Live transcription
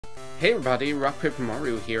Hey everybody,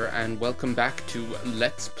 RockPaperMario here, and welcome back to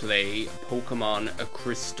Let's Play Pokemon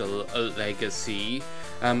Crystal Legacy.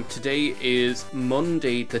 Today is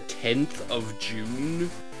Monday the 10th of June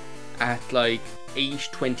at like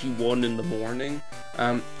 8:21 in the morning.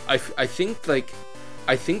 I think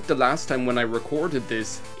the last time when I recorded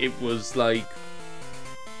this, it was like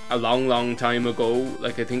a long time ago.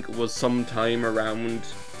 Like I think it was sometime around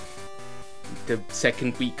the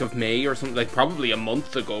second week of May or something, like probably a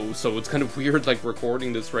month ago, so it's kind of weird like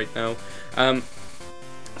recording this right now.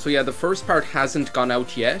 So yeah, the first part hasn't gone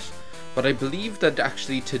out yet, but I believe that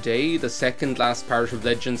actually today the second last part of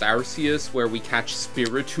Legends Arceus, where we catch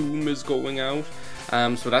Spiritomb, is going out.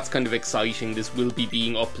 So that's kind of exciting. This will be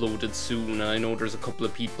being uploaded soon, and I know there's a couple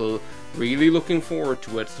of people really looking forward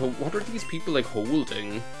to it. So what are these people like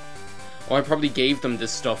holding? Oh, I probably gave them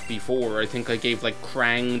this stuff before. I think I gave like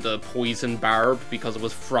Krang the poison barb because it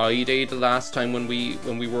was Friday the last time when we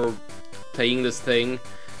were playing this thing,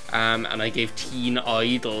 and I gave Teen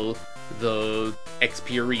Idol the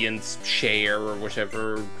experience share or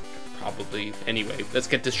whatever, probably. Anyway, let's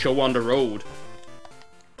get this show on the road.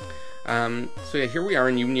 So yeah, here we are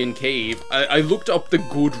in Union Cave. I looked up the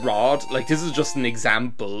good rod. Like, this is just an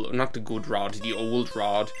example, not the good rod, the old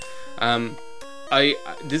rod.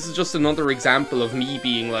 This is just another example of me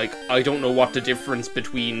being like, I don't know what the difference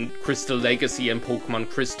between Crystal Legacy and Pokemon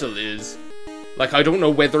Crystal is. Like, I don't know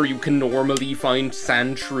whether you can normally find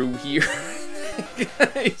Sandshrew here.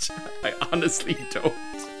 I honestly don't.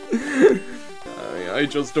 I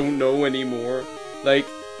just don't know anymore. Like,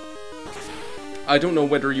 I don't know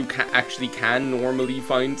whether you actually can normally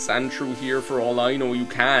find Sandshrew here. For all I know, you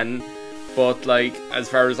can. But, like, as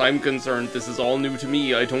far as I'm concerned, this is all new to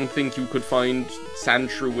me. I don't think you could find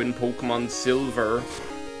Sandshrew in Pokemon Silver.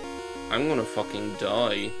 I'm gonna fucking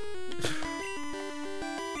die.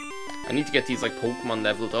 I need to get these, like, Pokemon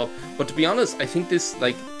leveled up. But to be honest, I think this,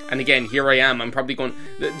 like... And again, here I am. I'm probably going...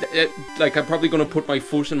 Like, I'm probably gonna put my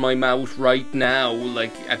foot in my mouth right now,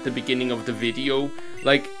 like, at the beginning of the video.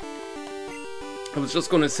 Like... I was just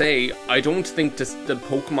gonna say, I don't think the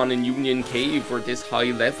Pokemon in Union Cave were this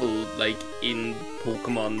high level, like, in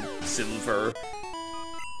Pokemon Silver.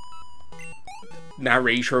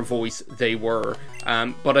 Narrator voice, they were.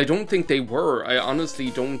 But I don't think they were. I honestly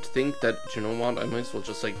don't think that... Do you know what? I might as well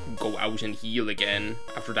just, like, go out and heal again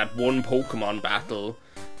after that one Pokemon battle.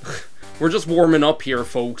 We're just warming up here,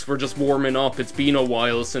 folks. We're just warming up. It's been a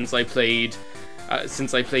while since I played...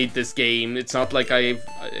 this game. It's not like I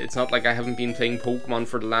haven't been playing Pokemon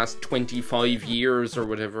for the last 25 years or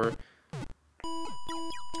whatever.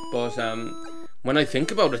 But when I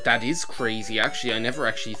think about it, that is crazy. Actually, I never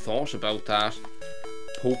actually thought about that.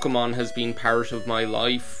 Pokemon has been part of my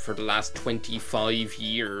life for the last 25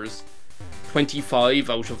 years. 25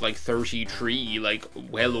 out of like 33, like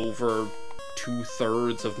well over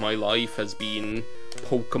 2/3 of my life has been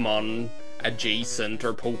Pokemon adjacent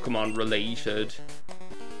or Pokemon related.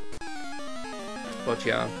 But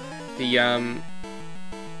yeah,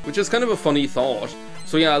 which is kind of a funny thought.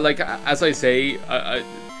 So yeah, like, as I say,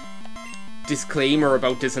 disclaimer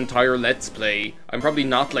about this entire Let's Play, I'm probably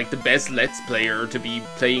not like the best Let's Player to be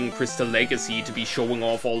playing Crystal Legacy, to be showing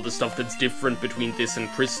off all the stuff that's different between this and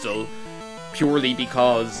Crystal, purely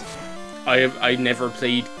because I never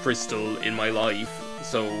played Crystal in my life.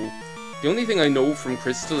 So the only thing I know from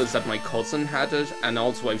Crystal is that my cousin had it, and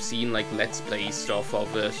also I've seen like Let's Play stuff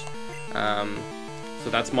of it. So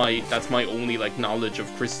that's my only like knowledge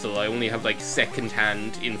of Crystal. I only have like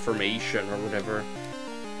second-hand information or whatever.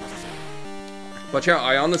 But yeah,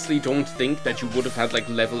 I honestly don't think that you would have had like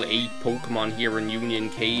level 8 Pokemon here in Union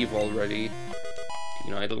Cave already.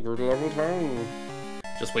 Teen Idol grew to level 10.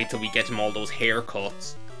 Just wait till we get him all those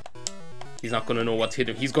haircuts. He's not gonna know what's hit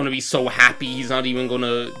him. He's gonna be so happy. He's not even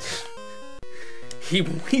gonna...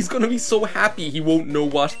 He's gonna be so happy he won't know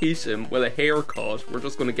what hit him. Well, a haircut. We're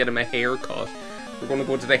just gonna get him a haircut. We're gonna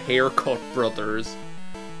go to the Haircut Brothers.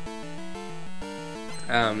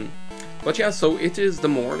 But yeah, so it is the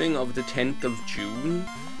morning of the 10th of June.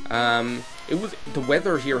 The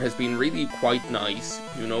weather here has been really quite nice,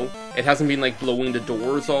 you know? It hasn't been like blowing the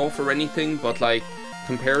doors off or anything, but like,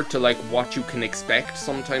 compared to like what you can expect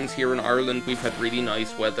sometimes here in Ireland, we've had really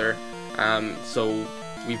nice weather. So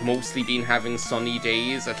we've mostly been having sunny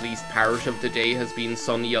days. At least part of the day has been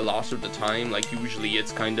sunny a lot of the time. Like, usually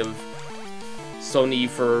it's kind of sunny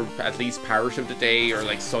for at least part of the day, or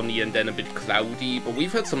like sunny and then a bit cloudy. But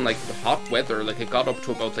we've had some like hot weather. Like, it got up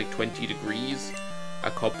to about like 20 degrees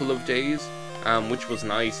a couple of days, which was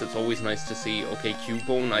nice. It's always nice to see. Okay,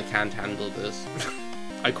 Cubone, I can't handle this.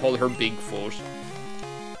 I call her Bigfoot.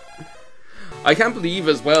 I can't believe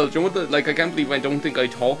as well, do you know what like, I can't believe I don't think I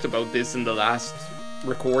talked about this in the last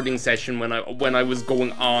recording session when I was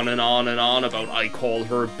going on and on and on about I call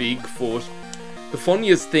her Bigfoot. The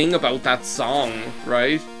funniest thing about that song,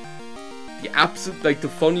 right?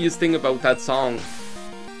 The funniest thing about that song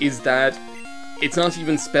is that it's not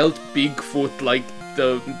even spelled Bigfoot like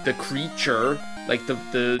the creature, like the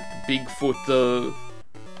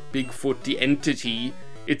Bigfoot the entity.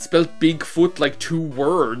 It's spelled Bigfoot like 2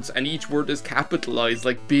 words, and each word is capitalized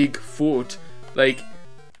like Bigfoot. Like,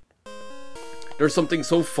 there's something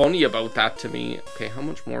so funny about that to me. Okay, how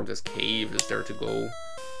much more of this cave is there to go?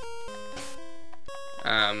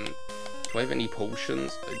 Do I have any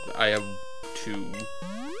potions? I have 2.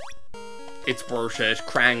 It's worth it.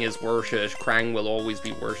 Krang is worth it. Krang will always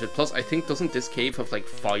be worth it. Plus, I think, doesn't this cave have, like,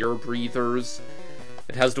 fire breathers?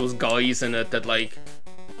 It has those guys in it that, like...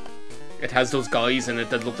 It has those guys in it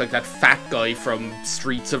that look like that fat guy from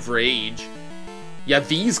Streets of Rage. Yeah,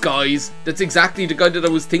 these guys, that's exactly the guy that I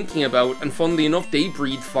was thinking about, and funnily enough, they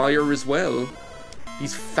breathe fire as well.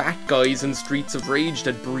 These fat guys in Streets of Rage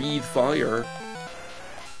that breathe fire.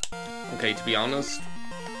 Okay, to be honest,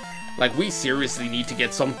 like, we seriously need to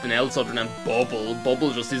get something else other than Bubble.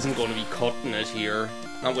 Bubble just isn't going to be cutting it here.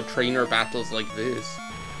 Not with trainer battles like this.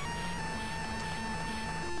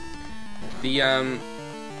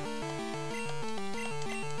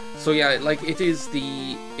 So yeah, like, it is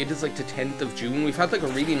like the 10th of June. We've had like a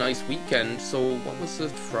really nice weekend. So what was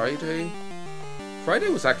it, Friday? Friday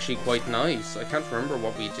was actually quite nice. I can't remember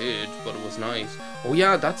what we did, but it was nice. Oh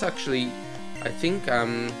yeah, that's actually, I think I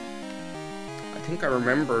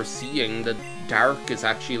remember seeing that Dark is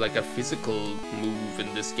actually like a physical move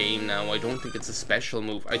in this game now. I don't think it's a special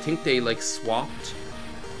move. I think they like swapped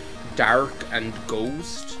Dark and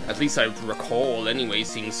Ghost. At least I recall anyway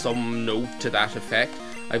seeing some note to that effect.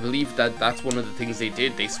 I believe that that's one of the things they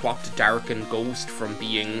did. They swapped Dark and Ghost from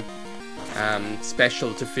being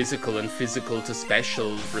special to physical and physical to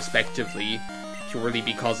special, respectively, purely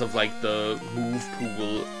because of like the move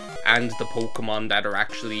pool and the Pokemon that are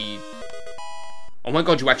actually... Oh my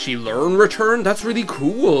god, you actually learn Return? That's really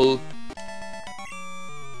cool!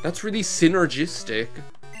 That's really synergistic.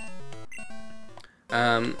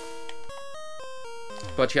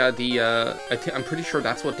 But yeah, I'm pretty sure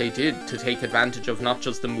that's what they did to take advantage of not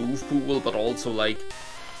just the move pool, but also like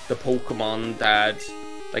the Pokemon that,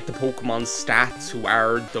 like the Pokemon stats who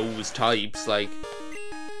are those types. Like,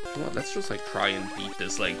 you know what, let's just like try and beat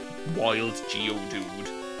this like wild Geodude.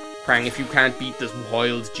 Krang, if you can't beat this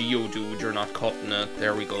wild Geodude, you're not cutting it.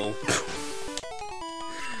 There we go.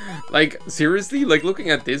 Like, seriously, like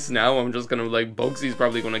looking at this now, I'm just gonna like, Bugsy's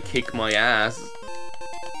probably gonna kick my ass.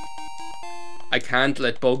 I can't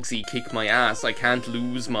let Bugsy kick my ass. I can't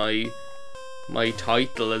lose my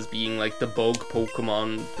title as being like the bug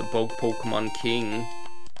Pokemon king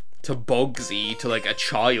to Bugsy, to like a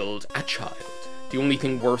child. The only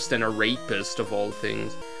thing worse than a rapist of all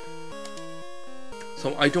things.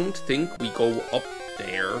 So I don't think we go up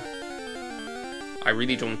there. I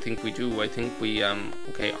really don't think we do. I think we,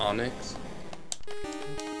 okay, Onyx.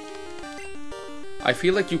 I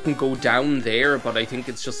feel like you can go down there, but I think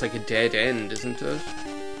it's just like a dead end, isn't it?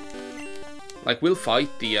 Like, we'll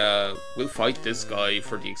fight this guy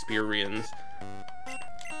for the experience.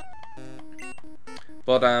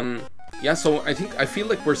 But, yeah, so I feel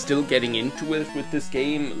like we're still getting into it with this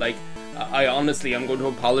game. Like, I honestly, I'm going to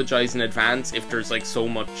apologize in advance if there's like so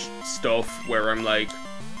much stuff where I'm like,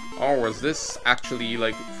 oh, is this actually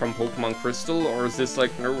like from Pokemon Crystal, or is this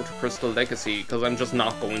like Naruto Crystal Legacy? Because I'm just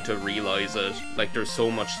not going to realize it. Like, there's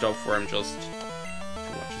so much stuff where I'm just too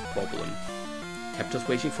much is bubbling. Kept us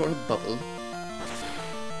waiting for a bubble.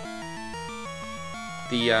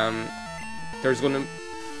 There's gonna...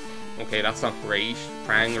 Okay, that's not great.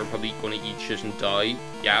 Krang, you're probably gonna eat shit and die.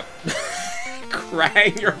 Yeah.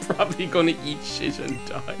 Krang, you're probably gonna eat shit and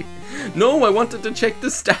die. No, I wanted to check the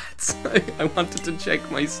stats. I wanted to check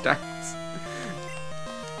my stats.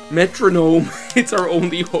 Metronome, it's our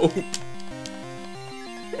only hope.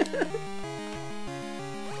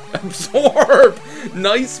 Absorb!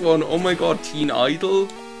 Nice one. Oh my god, Teen Idol.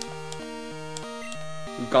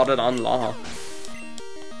 We got it on lock.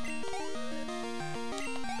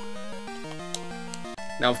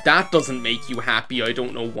 Now, if that doesn't make you happy, I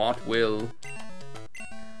don't know what will.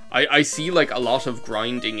 I see, like, a lot of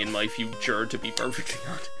grinding in my future, to be perfectly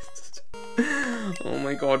honest. Oh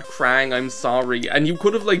my god, Krang, I'm sorry. And you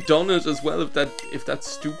could have, like, done it as well if that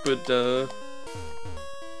stupid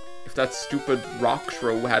rock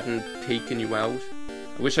throw hadn't taken you out.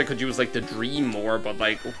 I wish I could use, like, the dream more, but,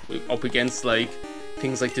 like, up against, like,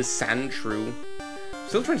 things like this Sandshrew.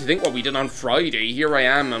 Still trying to think what we did on Friday. Here I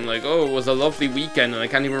am. I'm like, oh, it was a lovely weekend, and I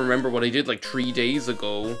can't even remember what I did like 3 days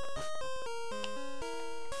ago.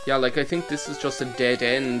 Yeah, like, I think this is just a dead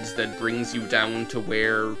end that brings you down to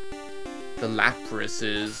where the Lapras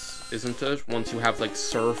is, isn't it? Once you have, like,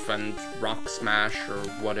 Surf and Rock Smash or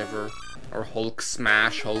whatever. Or Hulk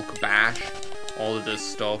Smash, Hulk Bash. All of this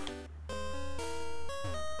stuff.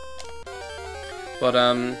 But,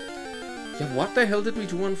 yeah, what the hell did we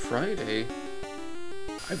do on Friday?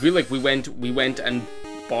 I feel like we went and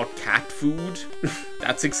bought cat food.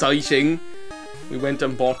 That's exciting. We went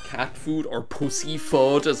and bought cat food, or pussy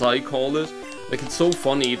fud, as I call it. Like, it's so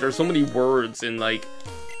funny. There's so many words in, like,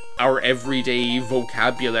 our everyday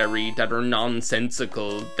vocabulary that are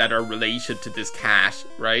nonsensical, that are related to this cat,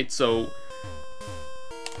 right? So,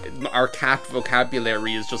 our cat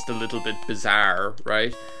vocabulary is just a little bit bizarre,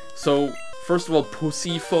 right? So, first of all,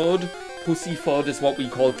 pussy fud. Pussy fud is what we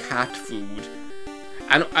call cat food.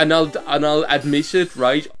 And I'll admit it,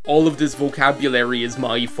 right? All of this vocabulary is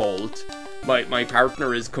my fault. My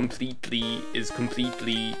partner is completely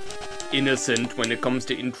innocent when it comes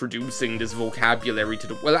to introducing this vocabulary to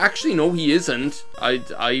the... Well, actually, no, he isn't.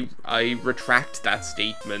 I retract that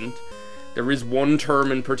statement. There is one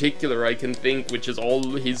term in particular I can think which is all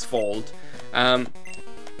his fault.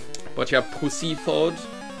 But yeah, pussy fud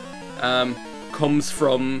comes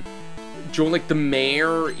from, do you know, like the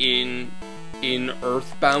mayor in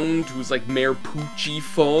Earthbound, who's like Mayor Poochie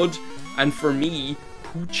Fud, and for me,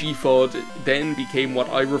 Poochie Fud then became what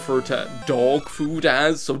I refer to dog food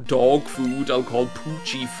as. So dog food I'll call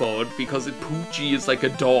Poochie Fud, because Poochie is like a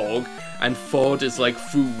dog, and Fud is like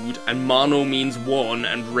food, and mono means one,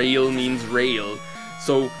 and rail means rail.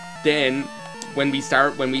 So then, when we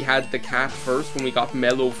had the cat first, when we got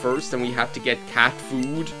Mellow first, and we had to get cat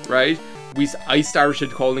food, right? I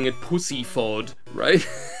started calling it Pussy Fud, right?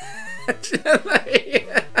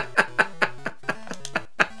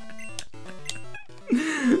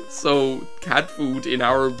 So cat food in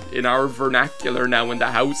our vernacular now in the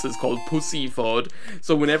house is called pussy fud.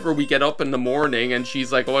 So whenever we get up in the morning and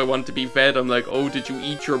she's like, oh, I want to be fed, I'm like, oh, did you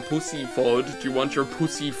eat your pussy fud? Do you want your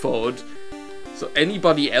pussy fud? So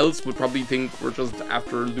anybody else would probably think we're just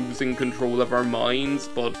after losing control of our minds,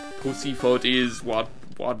 but pussy fud is what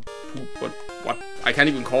I can't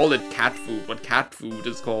even call it cat food, what cat food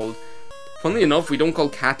is called. Funnily enough, we don't call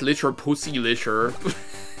cat litter pussy litter,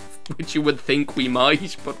 which you would think we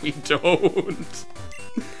might, but we don't.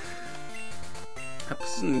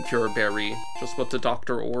 Epsom cure berry, just what the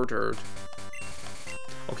doctor ordered.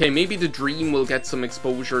 Okay, maybe the dream will get some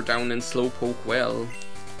exposure down in Slowpoke Well.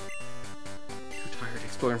 Too tired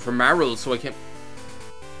exploring for Maril, so I can't...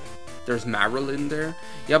 There's Maril in there?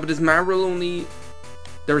 Yeah, but is Maril only...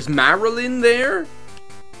 There's Maril in there?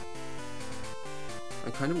 I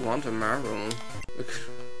kind of want a Maril.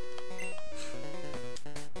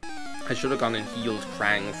 I should have gone and healed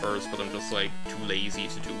Krang first, but I'm just, like, too lazy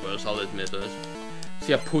to do it, I'll admit it. So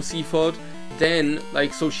yeah, pussy fud. Then,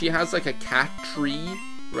 like, so she has, like, a cat tree,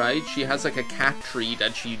 right? She has, like, a cat tree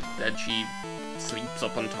that she sleeps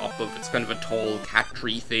up on top of. It's kind of a tall cat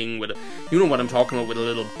tree thing with a, you know what I'm talking about, with a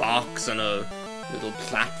little box and a little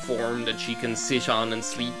platform that she can sit on and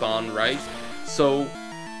sleep on, right? So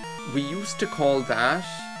we used to call that,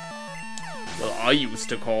 well, I used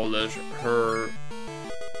to call it her,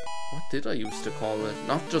 what did I used to call it?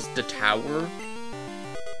 Not just the tower,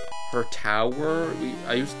 her tower.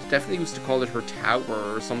 I definitely used to call it her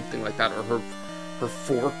tower or something like that, or her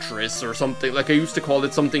fortress or something. Like, I used to call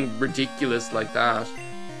it something ridiculous like that.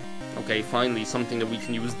 Okay, finally something that we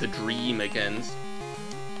can use the dream against.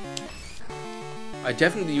 I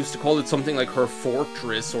definitely used to call it something like her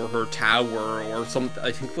fortress or her tower or something.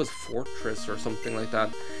 I think it was fortress or something like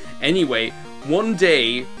that. Anyway, one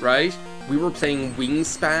day, right, we were playing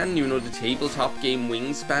Wingspan, you know, the tabletop game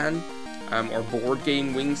Wingspan, or board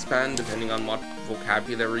game Wingspan, depending on what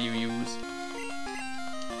vocabulary you use.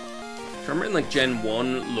 I remember in, like, Gen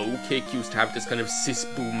 1, Low Kick used to have this kind of sis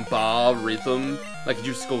boom ba rhythm. Like, it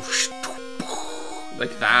used to go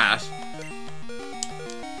like that.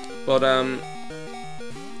 But,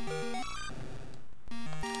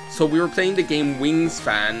 so we were playing the game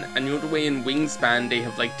Wingspan, and you know the way in Wingspan they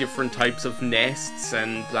have, like, different types of nests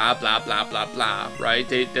and blah blah blah blah blah, right?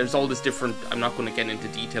 There's all this different, I'm not going to get into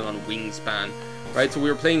detail on Wingspan, right? So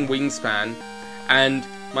we were playing Wingspan, and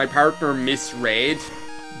my partner misread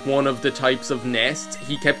one of the types of nests.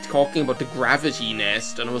 He kept talking about the gravity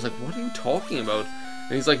nest, and I was like, what are you talking about?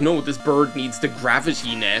 And he's like, no, this bird needs the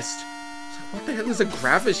gravity nest. What the hell is a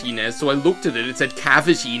gravity nest? So I looked at it, it said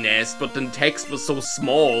cavity nest, but the text was so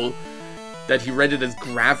small that he read it as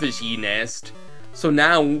gravity nest. So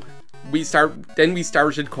now, we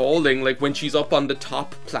started calling, like, when she's up on the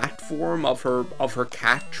top platform of her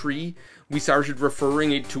cat tree, we started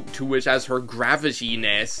referring to it as her gravity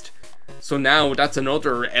nest. So now that's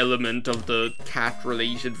another element of the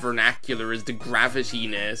cat-related vernacular, is the gravity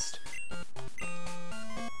nest.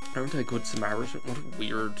 Aren't I good Samaritan? What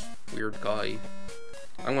a weird guy.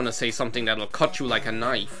 I'm gonna say something that'll cut you like a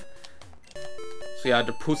knife. So yeah,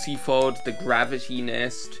 the pussyfoot, the gravity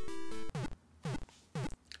nest.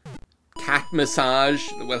 Cat massage.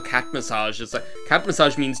 Well, cat massage is like, cat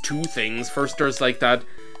massage means two things. First, there's that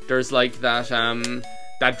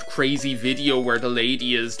crazy video where the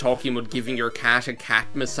lady is talking about giving your cat a cat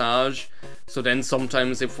massage. So then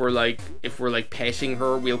sometimes if we're like petting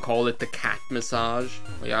her, we'll call it the cat massage.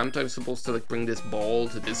 Oh yeah, aren't I supposed to like bring this ball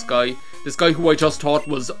to this guy? This guy who I just thought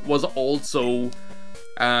was also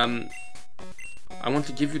I want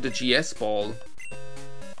to give you the GS ball.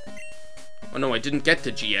 Oh no, I didn't get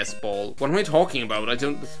the GS ball. What am I talking about? I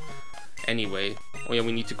don't... Anyway. Oh yeah,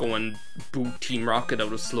 we need to go and boot Team Rocket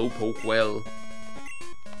out of Slowpoke well.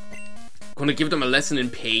 Gonna give them a lesson in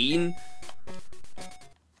pain?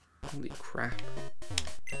 Holy crap.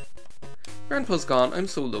 Grandpa's gone. I'm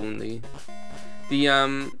so lonely. The,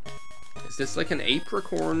 is this like an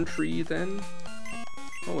apricorn tree then?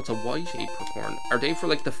 Oh, it's a white apricorn. Are they for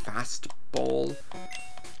like the fast ball?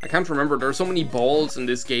 I can't remember. There are so many balls in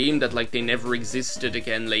this game that like they never existed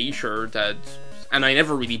again later, that... And I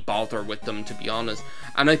never really bother with them, to be honest.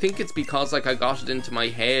 And I think it's because like I got it into my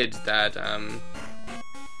head that,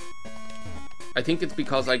 I think it's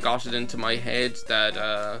because I got it into my head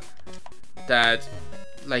that, that,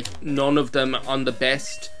 like, none of them on the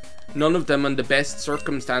best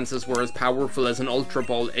circumstances were as powerful as an Ultra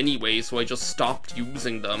Ball anyway, so I just stopped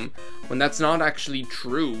using them. When that's not actually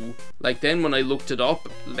true. Like, then when I looked it up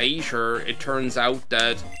later, it turns out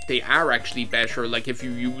that they are actually better, like, if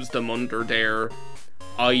you use them under their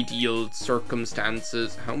ideal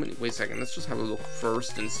circumstances. How many? Wait a second, let's just have a look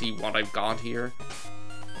first and see what I've got here.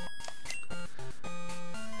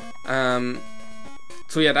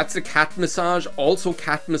 So yeah, that's the cat massage. Also,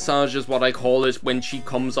 cat massage is what I call it when she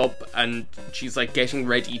comes up and she's like getting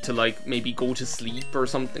ready to like maybe go to sleep or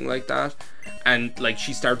something like that. And like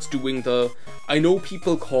she starts doing the, I know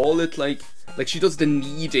people call it like she does the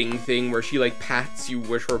kneading thing where she like pats you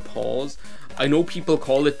with her paws. I know people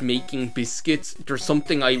call it making biscuits. There's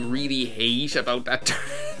something I really hate about that,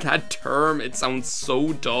 that term. It sounds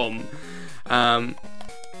so dumb.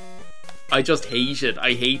 I just hate it.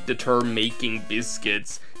 I hate the term making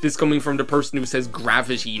biscuits. This coming from the person who says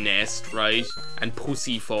gravity nest, right? And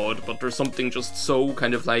pussyfoot, but there's something just so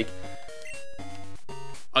kind of like,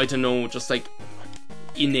 I don't know, just like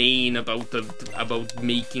inane about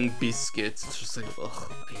making biscuits. It's just like, ugh,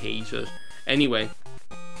 I hate it. Anyway.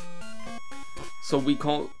 So we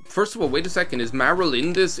call, first of all, wait a second, is Meryl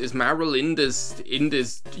in this? Is Meryl in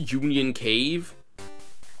this Union Cave?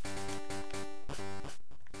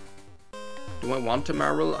 Do I want a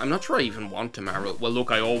Meryl? I'm not sure I even want a Meryl. Well,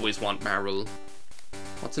 look, I always want Meryl.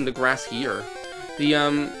 What's in the grass here? The,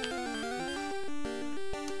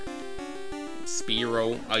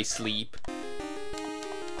 Spearow, I sleep.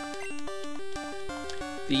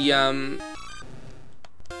 The,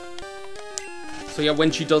 so yeah,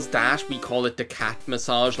 when she does that, we call it the cat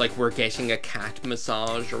massage, like we're getting a cat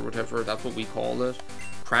massage or whatever, that's what we call it.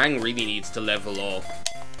 Krang really needs to level up.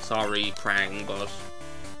 Sorry, Krang, but...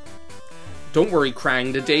 Don't worry,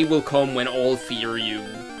 Krang, the day will come when all fear you,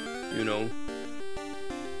 you know.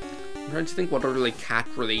 I'm trying to think what other, like,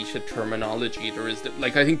 cat-related terminology there is.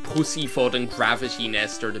 Like, I think Pussyfoot and Gravity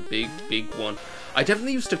Nest are the big one. I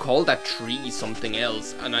definitely used to call that tree something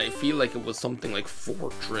else, and I feel like it was something like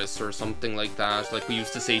Fortress or something like that. Like, we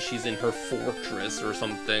used to say she's in her fortress or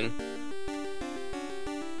something.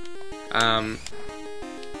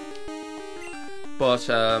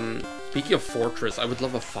 Speaking of fortress, I would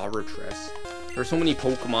love a fortress. There's so many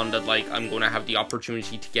Pokemon that, like, I'm going to have the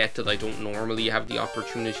opportunity to get that I don't normally have the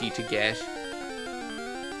opportunity to get.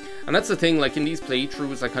 And that's the thing, like, in these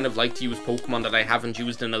playthroughs, I kind of like to use Pokemon that I haven't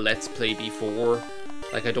used in a Let's Play before.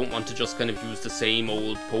 Like, I don't want to just kind of use the same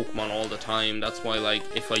old Pokemon all the time. That's why, like,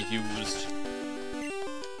 that's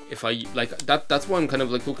why I'm kind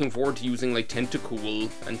of, like, looking forward to using, like, Tentacool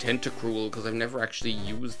and Tentacruel, because I've never actually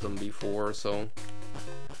used them before, so...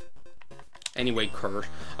 Anyway, Kurt.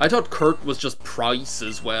 I thought Kurt was just Price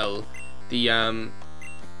as well. The,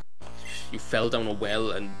 you fell down a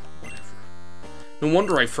well and whatever. No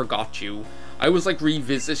wonder I forgot you. I was, like,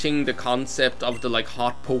 revisiting the concept of the, like,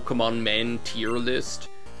 hot Pokemon men tier list.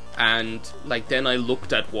 And, like, then I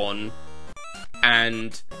looked at one.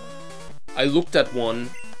 And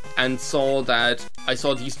and saw that I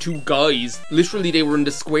saw these two guys, literally they were in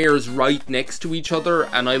the squares right next to each other,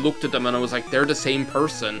 and I looked at them and I was like, they're the same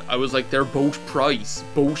person. I was like, they're both Price.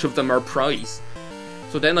 Both of them are Price.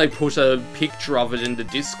 So then I put a picture of it in the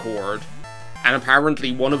Discord, and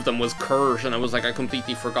apparently one of them was Kurt, and I was like, I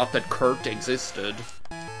completely forgot that Kurt existed.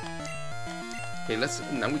 Okay,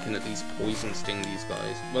 now we can at least poison sting these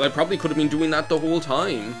guys. Well, I probably could have been doing that the whole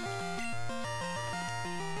time.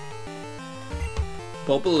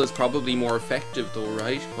 Bubble is probably more effective though,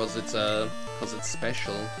 right? Because it's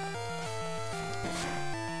special.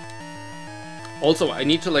 Also, I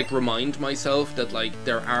need to like remind myself that like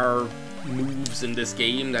there are moves in this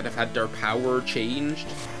game that have had their power changed.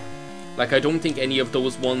 Like I don't think any of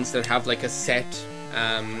those ones that have like a set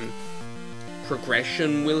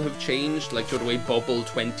progression will have changed. Like the way Bubble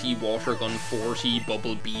 20, Water Gun 40,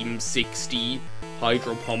 Bubble Beam 60,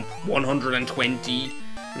 Hydro Pump 120.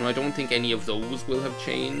 You know, I don't think any of those will have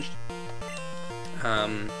changed.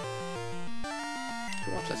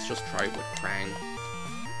 Let's just try it with Krang.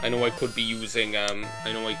 I know I could be using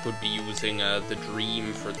the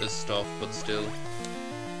Dream for this stuff, but still.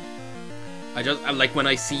 I like when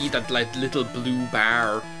I see that like little blue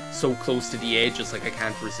bar so close to the edge, it's like I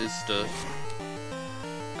can't resist it.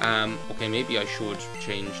 Okay, maybe I should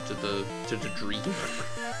change to the Dream.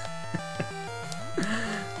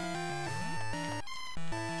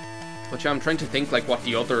 But yeah, I'm trying to think like what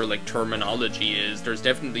the other like terminology is. There's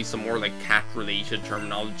definitely some more like cat-related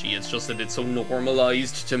terminology. It's just that it's so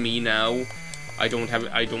normalized to me now. I don't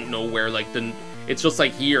know where like it's just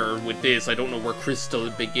like here with this, I don't know where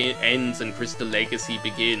Crystal ends and Crystal Legacy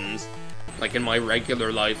begins. Like in my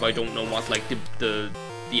regular life, I don't know what like the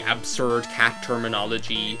absurd cat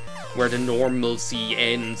terminology, where the normalcy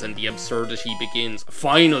ends and the absurdity begins.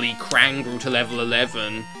 Finally, Krang grew to level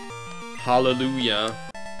 11. Hallelujah.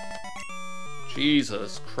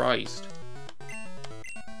 Jesus Christ.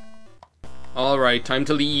 Alright, time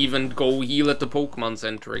to leave and go heal at the Pokemon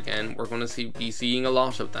Center again. We're gonna be seeing a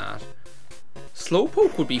lot of that.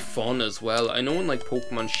 Slowpoke would be fun as well. I know in like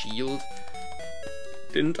Pokemon Shield,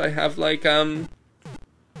 didn't I have like I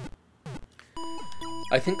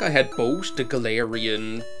think I had both the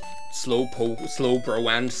Galarian Slowbro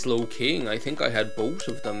and Slowking. I think I had both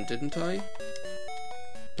of them, didn't I?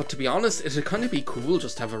 But to be honest, it'd kind of be cool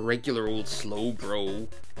just to have a regular old Slowbro.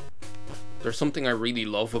 There's something I really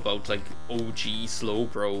love about like OG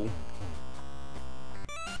Slowbro.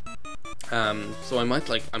 So I might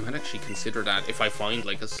actually consider that if I find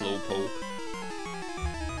like a Slowpoke.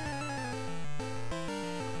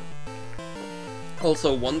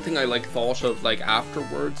 Also, one thing I like thought of like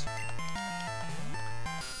afterwards.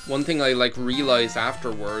 One thing I like realized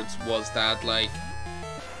afterwards was that like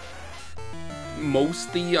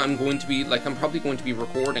mostly I'm probably going to be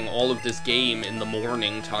recording all of this game in the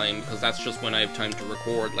morning time, because that's just when I have time to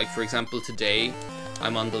record. Like for example today,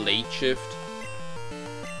 I'm on the late shift,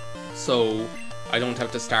 so I don't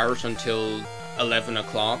have to start until 11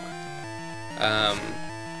 o'clock,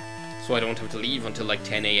 so I don't have to leave until like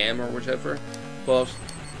 10 AM or whatever, but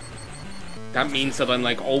that means that I'm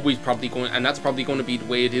like always probably going, and that's probably going to be the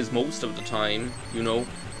way it is most of the time, you know,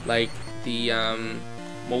 like the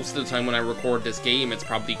most of the time when I record this game, it's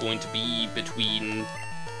probably going to be between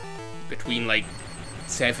like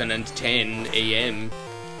 7 and 10 AM.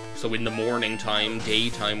 So in the morning time,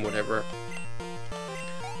 daytime, whatever.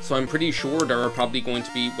 So I'm pretty sure there are probably going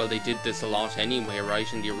to be, well, they did this a lot anyway,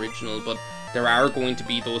 right, in the original, but there are going to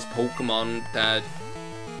be those Pokemon that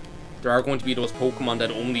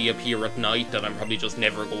only appear at night that I'm probably just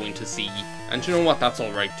never going to see. And you know what, that's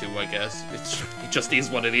alright too, I guess. It just is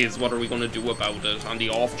what it is. What are we going to do about it? On the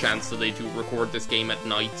off chance that they do record this game at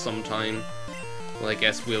night sometime, well, I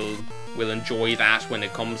guess we'll enjoy that when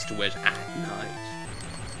it comes to it at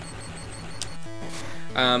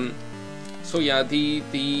night. So yeah, the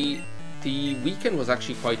weekend was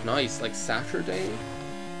actually quite nice. Like Saturday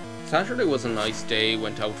was a nice day.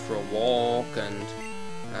 Went out for a walk and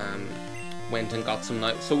went and got some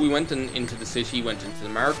nice. So we went into the city, went into the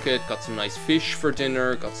market, got some nice fish for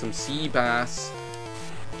dinner, got some sea bass,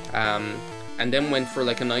 and then went for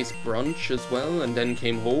like a nice brunch as well, and then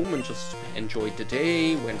came home and just enjoyed the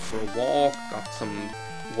day. Went for a walk, got some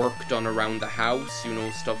work done around the house, you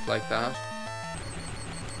know, stuff like that.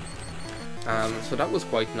 So that was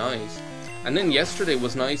quite nice. And then yesterday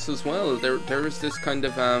was nice as well. There was this kind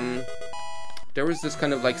of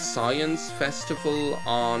like science festival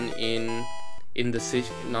on in the city,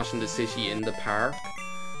 not in the city, in the park.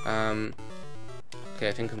 Okay,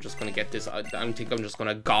 I think I'm just gonna get this. I think I'm just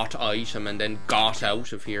gonna got item and then got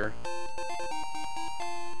out of here.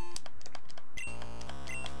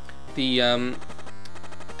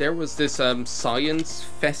 there was this science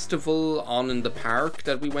festival on in the park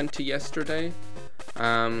that we went to yesterday.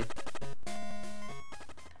 Of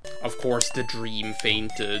course, the dream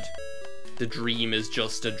fainted. The dream is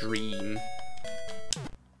just a dream.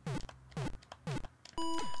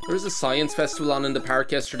 There was a science festival on in the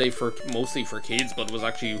park yesterday mostly for kids, but it was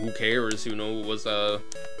actually, who cares, you know, it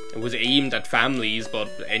was aimed at families, but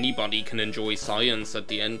anybody can enjoy science at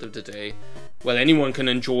the end of the day. Well, anyone can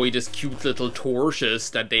enjoy this cute little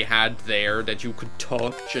tortoise that they had there that you could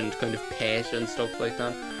touch and kind of pet and stuff like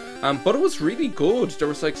that. But it was really good. There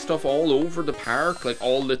was like stuff all over the park, like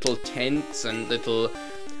all little tents and little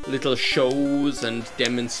shows and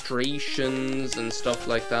demonstrations and stuff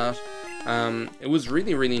like that. It was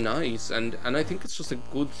really, really nice, and I think it's just a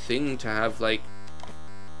good thing to have like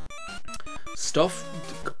stuff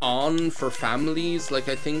on for families. Like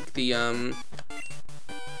I think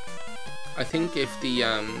if the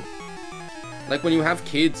like when you have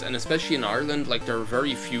kids, and especially in Ireland, like there are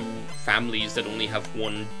very few families that only have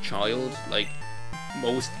one child. Like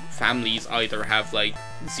most families either have like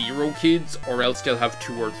 0 kids or else they'll have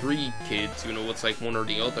 2 or 3 kids, you know, it's like one or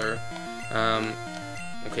the other.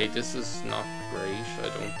 Okay, this is not great, I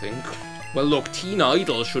don't think. Well, look, Teen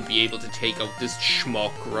Idol should be able to take out this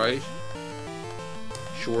schmuck, right?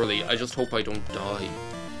 Surely. I just hope I don't die.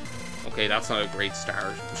 Okay, that's not a great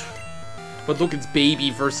start. But look, it's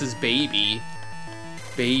baby versus baby.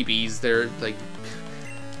 Babies, they're like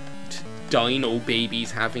dino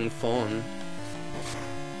babies having fun.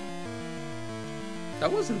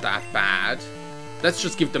 That wasn't that bad. Let's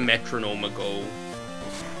just give the metronome a go.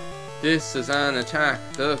 This is an attack.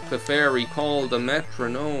 The fairy called the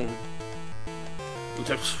metronome.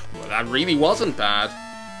 Well, that really wasn't bad.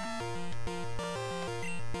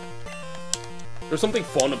 There's something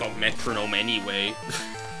fun about metronome anyway.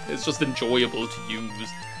 It's just enjoyable to use.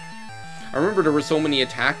 I remember there were so many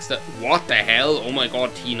attacks that... What the hell? Oh my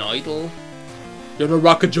god, Teen Idol? You're the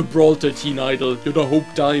Rock of Gibraltar, Teen Idol. You're the Hope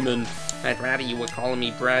Diamond. I'd rather you were calling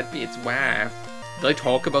me Brad Pitt's wife. Did I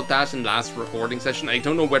talk about that in last recording session? I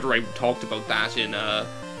don't know whether I talked about that in, I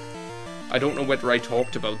don't know whether I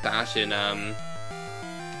talked about that in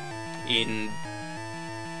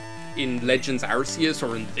Legends Arceus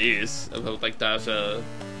or in this, about like that,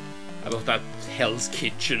 about that Hell's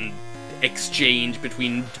Kitchen exchange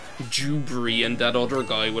between Jubri and that other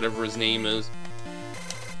guy, whatever his name is.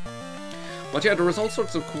 But yeah, there was all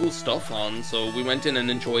sorts of cool stuff on, so we went in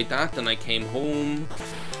and enjoyed that, and I came home.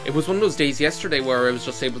 It was one of those days yesterday where I was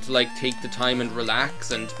just able to like take the time and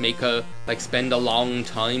relax and spend a long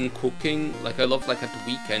time cooking. Like I love like at the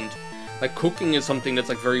weekend, like cooking is something that's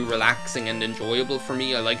like very relaxing and enjoyable for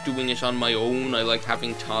me. I like doing it on my own. I like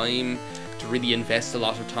having time to really invest a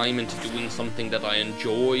lot of time into doing something that I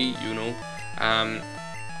enjoy, you know.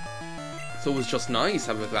 So it was just nice,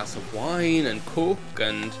 have a glass of wine and cook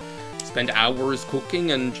and spend hours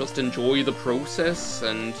cooking and just enjoy the process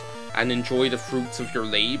and enjoy the fruits of your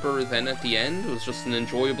labor then at the end. It was just an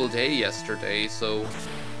enjoyable day yesterday, so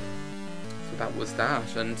that was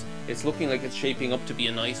that. And it's looking like it's shaping up to be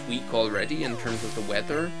a nice week already in terms of the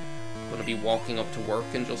weather. I'm going to be walking up to work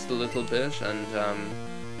in just a little bit, and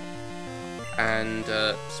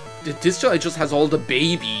this guy just has all the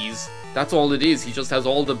babies. That's all it is, he just has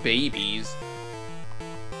all the babies.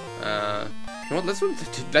 You know what,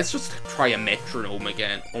 let's just try a metronome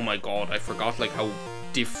again. Oh my god, I forgot like how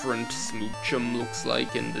different Smoochum looks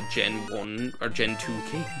like in the Gen 1 or Gen 2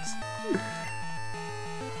 games.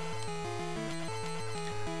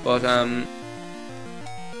 But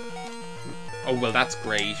oh well, that's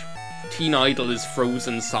great. Teen Idol is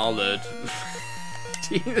frozen solid.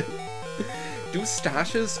 Do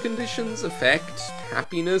status conditions affect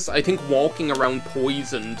happiness? I think walking around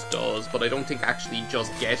poisoned does, but I don't think actually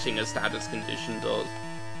just getting a status condition does.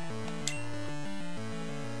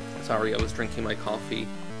 Sorry, I was drinking my coffee.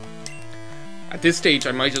 At this stage,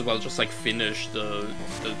 I might as well just like finish the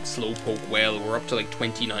Slowpoke well. We're up to like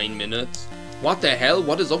 29 minutes. What the hell?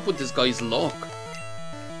 What is up with this guy's luck?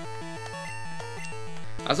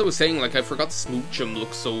 As I was saying, like, I forgot Smoochum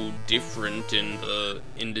looks so different in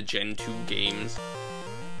the Gen 2 games.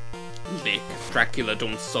 Lick. Dracula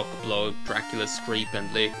don't suck blood. Dracula scrape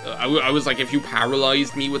and lick. I was like, if you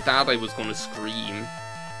paralyzed me with that, I was gonna scream.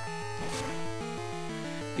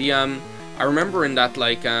 I remember in that,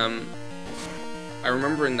 like,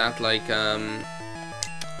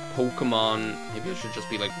 Pokemon... Maybe I should just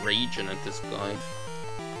be, like, raging at this guy.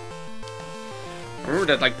 I remember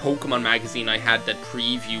that, like, Pokemon magazine I had that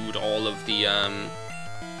previewed all of the,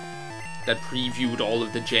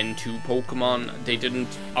 Gen 2 Pokemon. They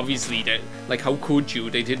didn't, obviously, like, how could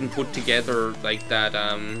you? They didn't put together, like, that,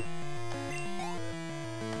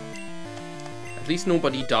 At least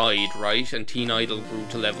nobody died, right? And Teen Idol grew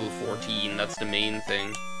to level 14, that's the main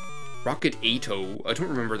thing. Rocket 8-0, I don't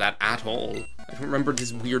remember that at all. I don't remember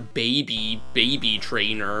this weird baby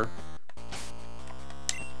trainer.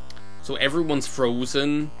 So everyone's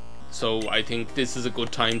frozen, so I think this is a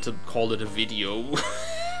good time to call it a video.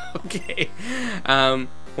 Okay.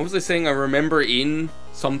 What was I saying? I remember in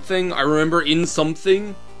something.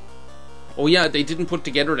 Oh yeah, they didn't put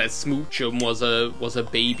together that Smoochum was a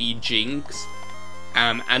baby Jinx.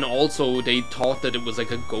 And also they thought that it was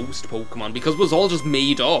like a ghost Pokemon because it was all just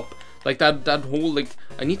made up. Like that whole, like,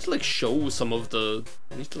 I need to like show some of the,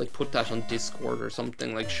 I need to like put that on Discord or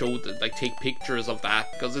something, like show that, like take pictures of that,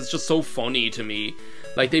 because it's just so funny to me.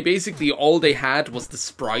 Like they basically, all they had was the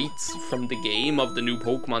sprites from the game of the new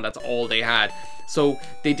Pokemon, that's all they had. So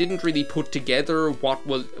they didn't really put together what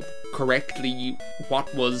was correctly,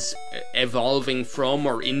 what was evolving from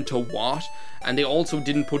or into what. And they also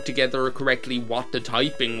didn't put together correctly what the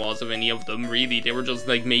typing was of any of them, really. They were just,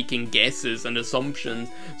 like, making guesses and assumptions.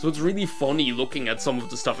 So it's really funny looking at some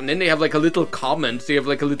of the stuff. And then they have, like, a little comment. They have,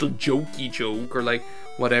 like, a little jokey joke or, like,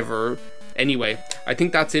 whatever. Anyway, I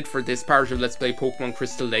think that's it for this part of Let's Play Pokemon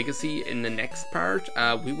Crystal Legacy. In the next part,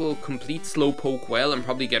 we will complete Slowpoke well and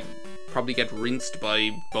probably get rinsed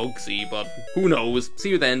by Bugsy. But who knows? See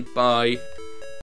you then. Bye.